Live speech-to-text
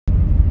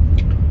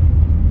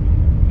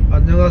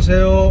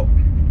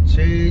안녕하세요,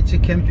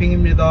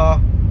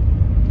 제이지캠핑입니다.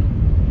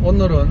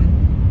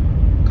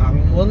 오늘은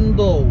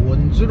강원도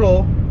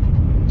원주로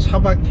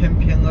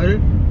차박캠핑을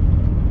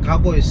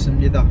가고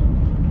있습니다.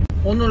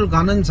 오늘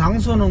가는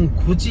장소는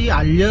굳이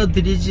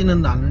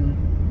알려드리지는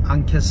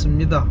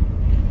않겠습니다.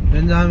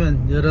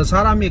 왜냐하면 여러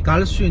사람이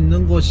갈 수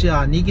있는 곳이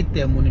아니기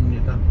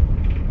때문입니다.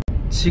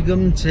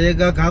 지금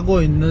제가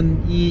가고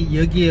있는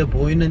여기에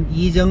보이는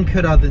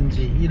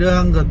이정표라든지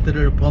이러한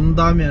것들을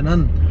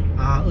본다면은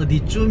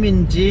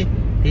어디쯤인지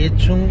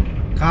대충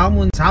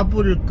감은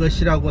잡을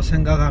것이라고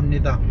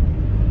생각합니다.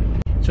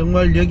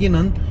 정말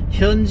여기는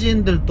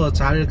현지인들도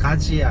잘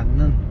가지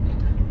않는,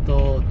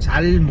 또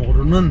잘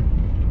모르는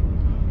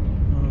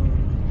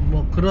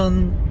뭐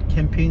그런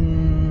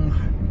캠핑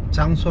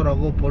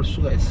장소라고 볼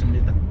수가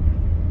있습니다.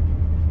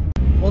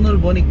 오늘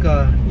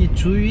보니까 이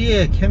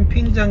주위에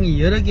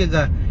캠핑장이 여러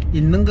개가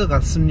있는 것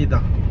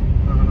같습니다.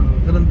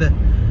 그런데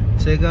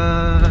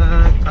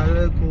제가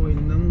알고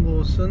있는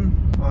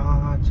곳은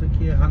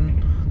저기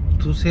한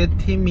두세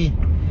팀이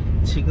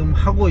지금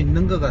하고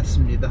있는 것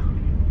같습니다.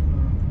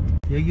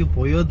 여기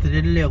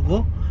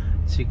보여드리려고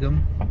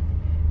지금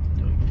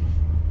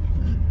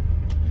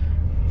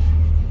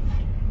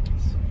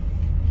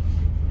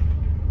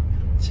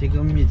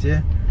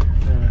이제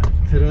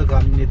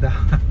들어갑니다.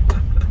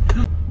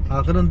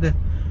 그런데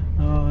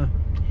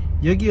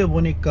여기에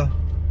보니까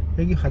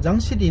여기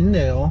화장실이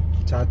있네요,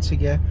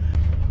 좌측에.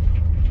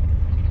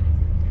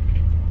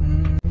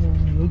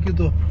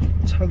 여기도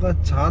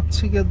차가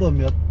좌측에도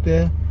몇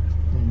대,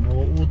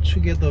 뭐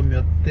우측에도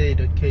몇 대,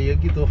 이렇게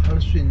여기도 할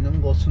수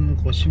있는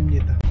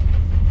곳입니다.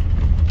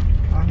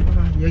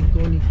 여기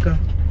보니까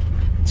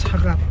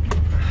차가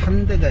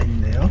한 대가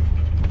있네요.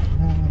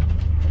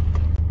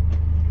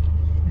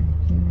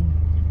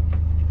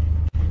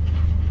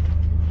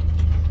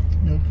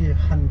 여기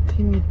한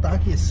팀이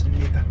딱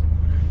있습니다.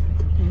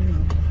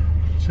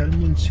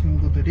 젊은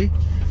친구들이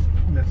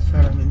몇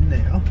사람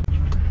있네요.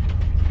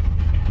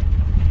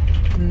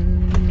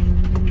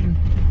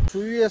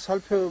 주위에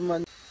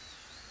살펴보면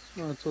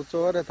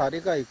저쪽 아래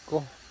다리가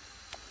있고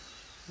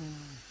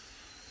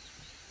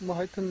뭐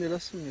하여튼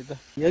이렇습니다.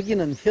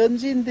 여기는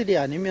현지인들이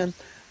아니면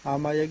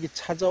아마 여기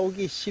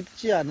찾아오기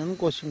쉽지 않은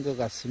곳인 것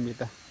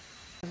같습니다.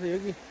 그래서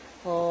여기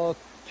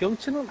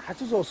경치는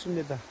아주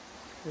좋습니다.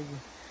 여기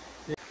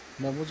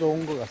너무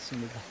좋은 것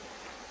같습니다.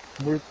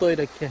 물도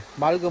이렇게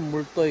맑은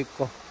물도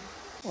있고.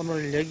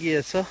 오늘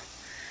여기에서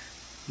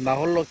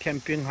나홀로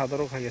캠핑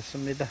하도록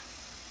하겠습니다.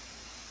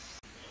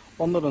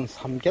 오늘은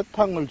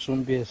삼계탕을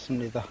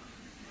준비했습니다.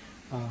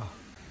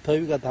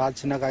 더위가 다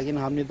지나가긴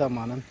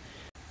합니다만은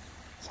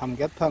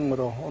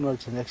삼계탕으로 오늘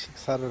저녁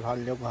식사를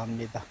하려고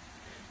합니다.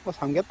 뭐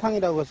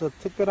삼계탕이라고 해서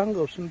특별한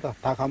거 없습니다.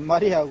 닭 한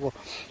마리하고,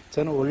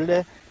 저는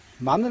원래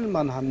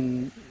마늘만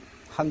한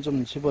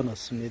줌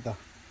집어넣습니다.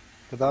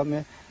 그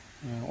다음에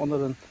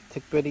오늘은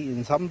특별히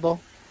인삼도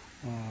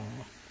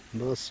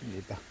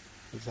넣었습니다.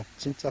 그래서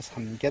진짜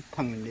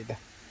삼계탕입니다.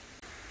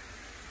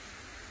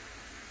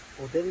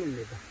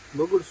 오뎅입니다.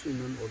 먹을 수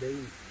있는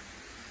오뎅입니다.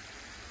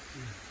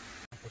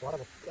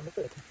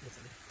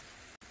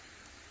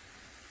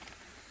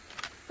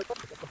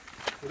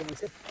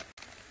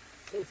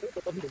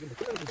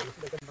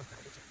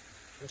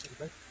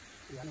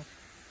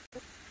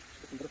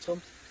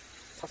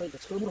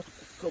 처음으로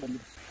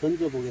그어봅니다.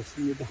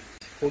 던져보겠습니다.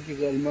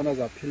 고기가 얼마나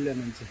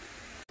잡히려는지.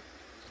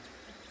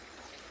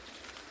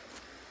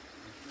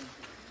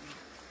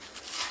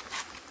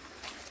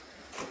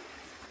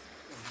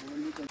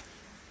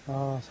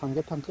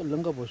 삼계탕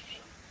끓는 거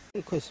보십시오.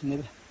 끓고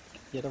있습니다.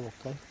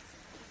 열어볼까요?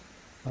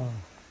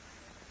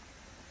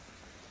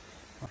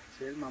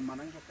 제일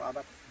만만한 거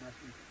바닥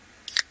마십니다.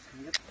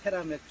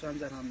 테라 맥주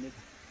한잔 합니다.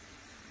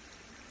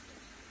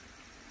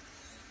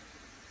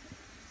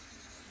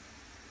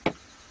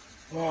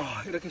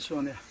 와, 이렇게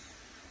시원해요.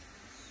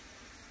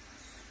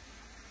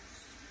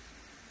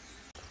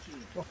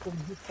 조금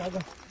있다가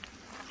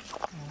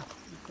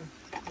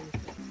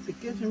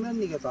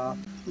으깨지면 이게 다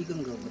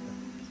익은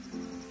거거든.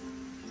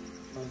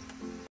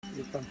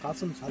 일단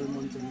가슴살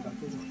먼저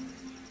해가지고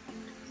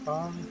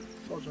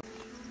소주.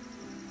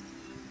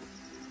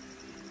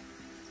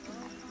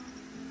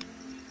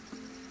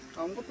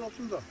 아무것도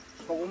없습니다.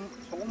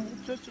 소금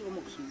후추에 찍어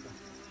먹습니다.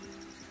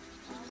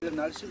 이제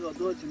날씨가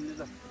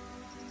어두워집니다.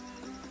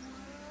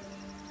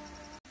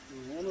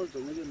 오늘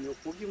저녁엔 요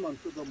고기만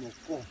뜯어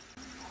먹고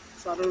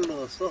쌀을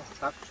넣어서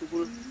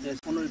닭죽을 내서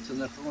오늘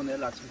저녁하고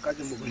내일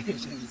아침까지 먹을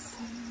예정입니다.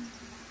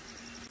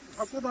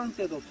 학교 다닐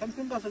때도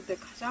캠핑 갔을 때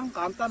가장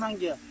간단한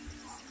게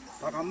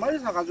닭 한 마리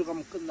사가지고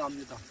가면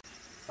끝납니다.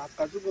 닭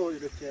가지고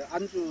이렇게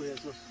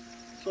안주해서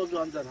소주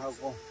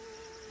한잔하고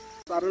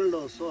쌀을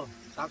넣어서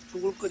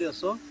닭죽을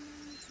끓여서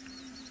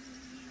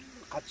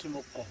같이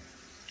먹고,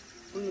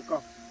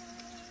 그러니까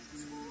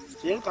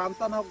제일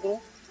간단하고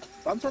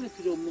반찬이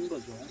필요 없는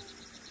거죠.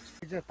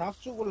 이제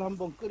닭죽을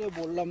한번 끓여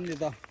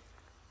보랍니다.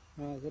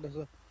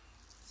 그래서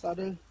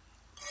쌀을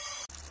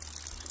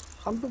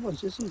한두 번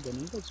씻으면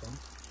되는 거죠.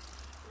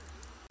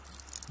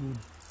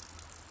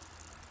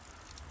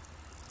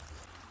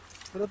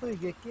 그래도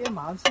이게 꽤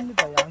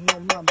많습니다. 양이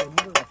얼마 안 되는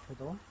것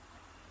같아도.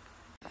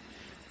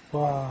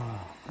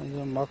 와,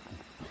 이제 막,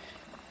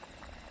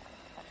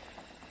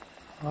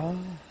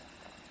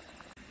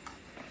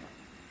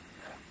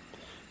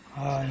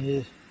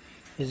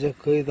 이제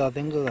거의 다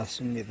된 것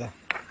같습니다.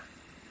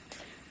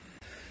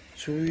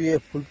 주위에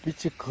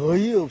불빛이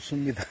거의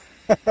없습니다.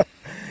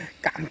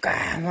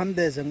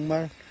 깜깜한데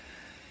정말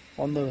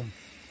오늘은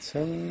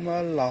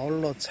정말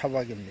나홀로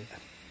차박입니다.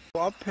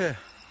 앞에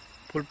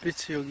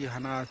불빛이 여기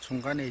하나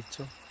중간에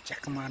있죠.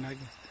 조그만하게.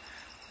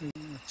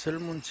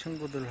 젊은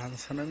친구들 한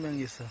서너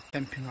명이서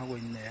캠핑하고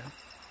있네요.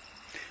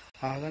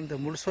 근데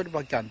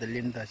물소리밖에 안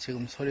들립니다.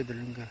 지금 소리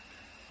들린 거.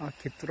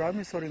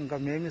 귀뚜라미 소리인가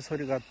매미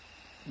소리가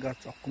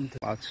조금 더.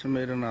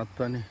 아침에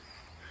일어났더니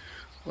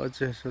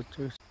어제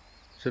저쪽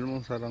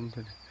젊은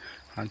사람들이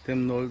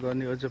한템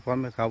놀더니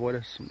어젯밤에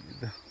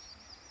가버렸습니다.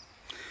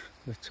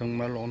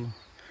 정말 오늘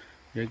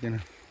여기는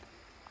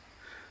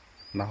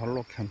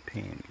나홀로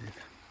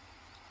캠핑입니다.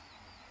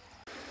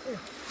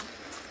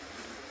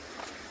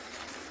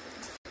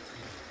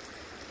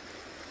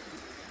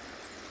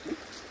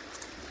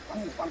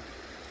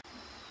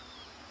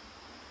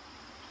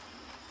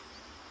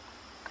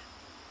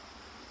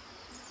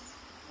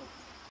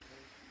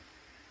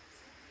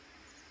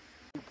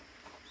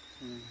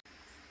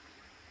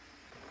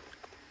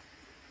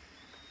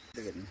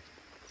 되겠네.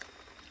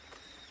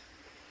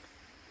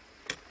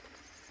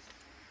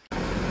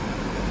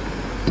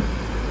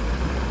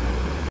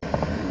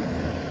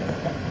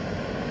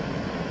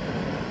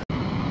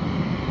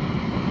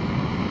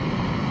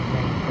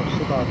 벌써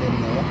다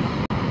됐네요.